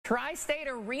Tri-State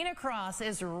Arenacross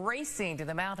is racing to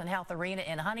the Mountain Health Arena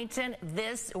in Huntington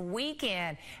this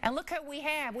weekend. And look who we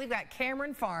have. We've got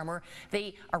Cameron Farmer,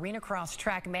 the Arenacross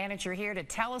track manager, here to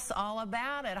tell us all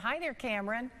about it. Hi there,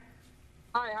 Cameron.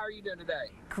 Hi, how are you doing today?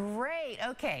 Great.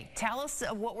 Okay, tell us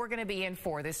what we're going to be in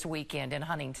for this weekend in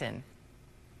Huntington.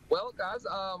 Well, guys,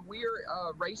 we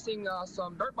are racing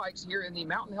some dirt bikes here in the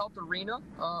Mountain Health Arena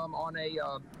on a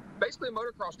basically a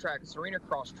motocross track. It's an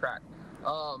Arenacross track.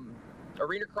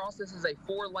 Arenacross, this is a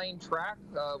 4-lane track.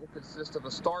 Will consist of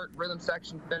a start, rhythm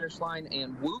section, finish line,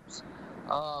 and whoops.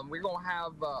 We're going to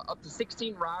have up to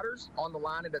 16 riders on the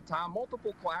line at a time,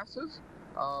 multiple classes.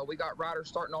 We got riders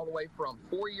starting all the way from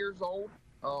 4 years old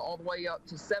all the way up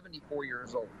to 74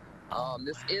 years old.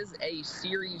 This is a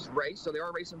series race, so they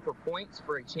are racing for points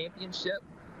for a championship.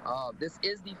 This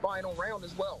is the final round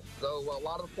as well, so a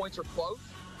lot of the points are close.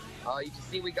 You can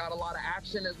see we got a lot of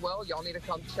action as well. Y'all need to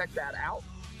come check that out.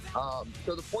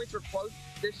 So the points are close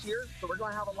this year, so we're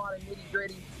going to have a lot of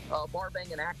nitty-gritty bar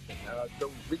banging action.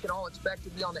 So we can all expect to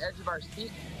be on the edge of our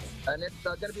seat, and it's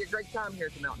going to be a great time here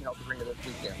at the Mountain Health Arena this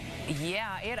weekend.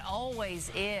 Yeah, it always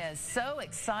is. So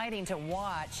exciting to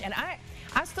watch. And I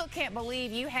still can't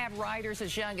believe you have riders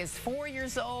as young as 4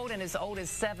 years old and as old as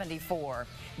 74.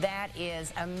 That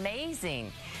is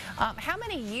amazing. How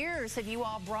many years have you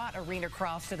all brought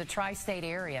Arenacross to the Tri-State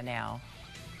area now?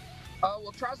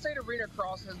 Well, Tri-State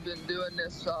Arenacross has been doing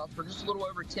this for just a little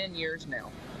over 10 years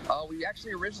now. We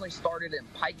actually originally started in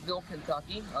Pikeville,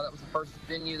 Kentucky. That was the first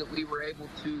venue that we were able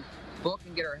to book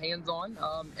and get our hands on,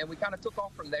 and we kind of took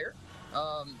off from there.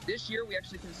 This year, we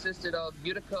actually consisted of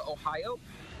Utica, Ohio,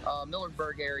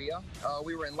 Millersburg area.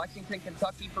 We were in Lexington,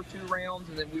 Kentucky for 2 rounds,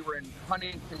 and then we were in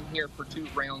Huntington here for 2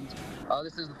 rounds.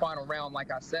 This is the final round,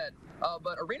 like I said.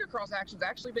 But Arenacross action's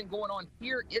actually been going on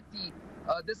here at the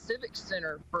this Civic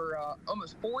Center for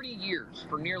almost 40 years.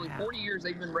 For nearly 40 years,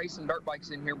 they've been racing dirt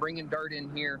bikes in here, bringing dirt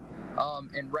in here,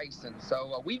 and racing.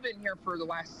 So we've been here for the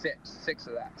last six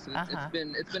of that. So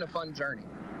it's been a fun journey.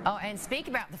 Oh, and speak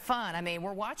about the fun. I mean,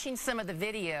 we're watching some of the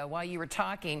video while you were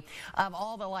talking of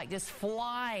all the just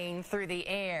flying through the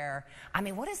air. I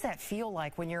mean, what does that feel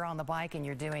like when you're on the bike and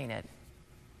you're doing it?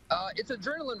 It's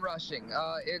adrenaline rushing.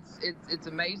 It's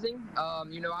amazing.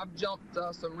 You know, I've jumped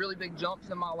some really big jumps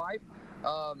in my life.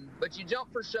 But you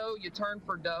jump for show, you turn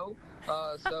for dough.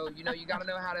 So, you know, you got to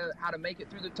know how to make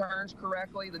it through the turns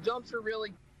correctly. The jumps are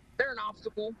they're an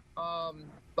obstacle.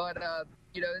 But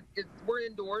you know, we're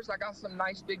indoors. I got some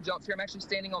nice big jumps here. I'm actually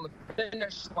standing on the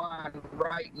finish line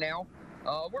right now.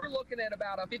 We're looking at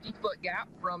about a 50-foot gap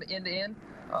from end to end.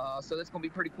 So that's going to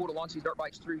be pretty cool to launch these dirt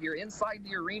bikes through here inside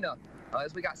the arena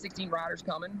as we got 16 riders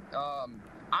coming.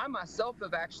 I myself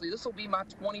have this will be my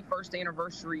 21st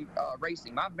anniversary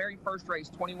racing. My very first race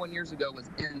 21 years ago was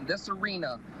in this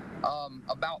arena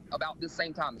about this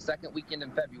same time, the second weekend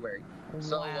in February.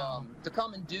 So to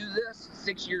come and do this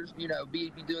 6 years, you know,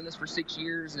 be doing this for 6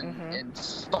 years and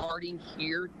starting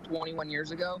here 21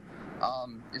 years ago,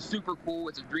 is super cool.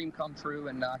 It's a dream come true,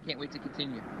 and I can't wait to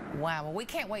continue. Wow, well, we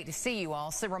can't wait to see you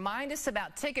all. So remind us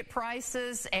about ticket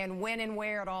prices and when and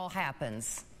where it all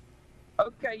happens.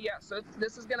 Okay, yeah, so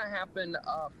this is going to happen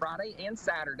Friday and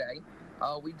Saturday.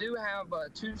 We do have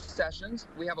 2 sessions.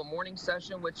 We have a morning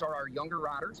session, which are our younger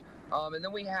riders, and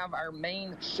then we have our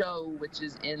main show, which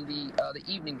is in the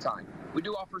evening time. We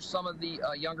do offer some of the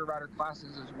younger rider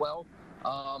classes as well,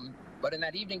 but in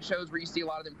that evening show is where you see a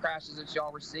lot of them crashes that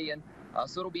y'all were seeing.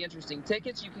 So it'll be interesting.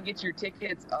 Tickets, you can get your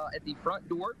tickets at the front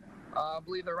door. I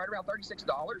believe they're right around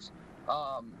 $36.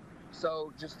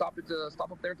 So just stop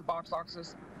up there at the box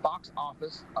office.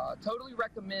 Totally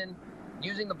recommend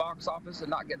using the box office and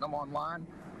not getting them online.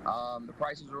 The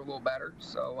prices are a little better.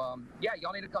 So yeah,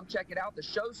 y'all need to come check it out. The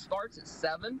show starts at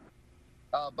 7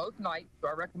 both nights. So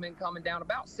I recommend coming down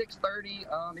about 6:30.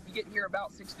 If you get here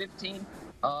about 6:15,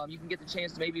 you can get the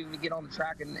chance to maybe even get on the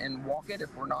track and walk it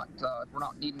if we're not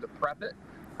needing to prep it.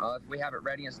 If we have it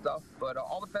ready and stuff. But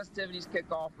all the festivities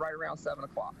kick off right around 7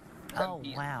 o'clock. Oh,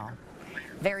 wow.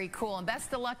 Very cool. And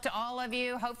best of luck to all of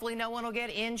you. Hopefully no one will get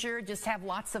injured. Just have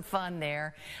lots of fun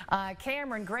there.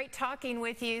 Cameron, great talking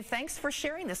with you. Thanks for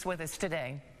sharing this with us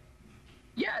today.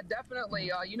 Yeah,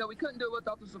 definitely. You know, we couldn't do it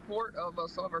without the support of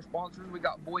some of our sponsors. We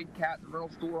got Boyd Cat, the rental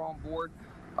store, on board.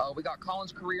 We got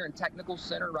Collins Career and Technical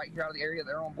Center right here out of the area.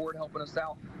 They're on board helping us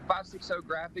out. 560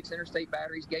 Graphics, Interstate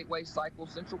Batteries, Gateway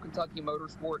Cycles, Central Kentucky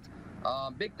Motorsports.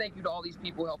 Big thank you to all these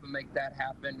people helping make that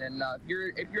happen. And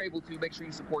if you're able to, make sure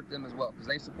you support them as well, because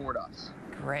they support us.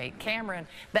 Great. Cameron,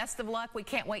 best of luck. We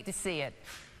can't wait to see it.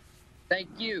 Thank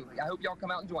you. I hope y'all come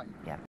out and join. Yeah.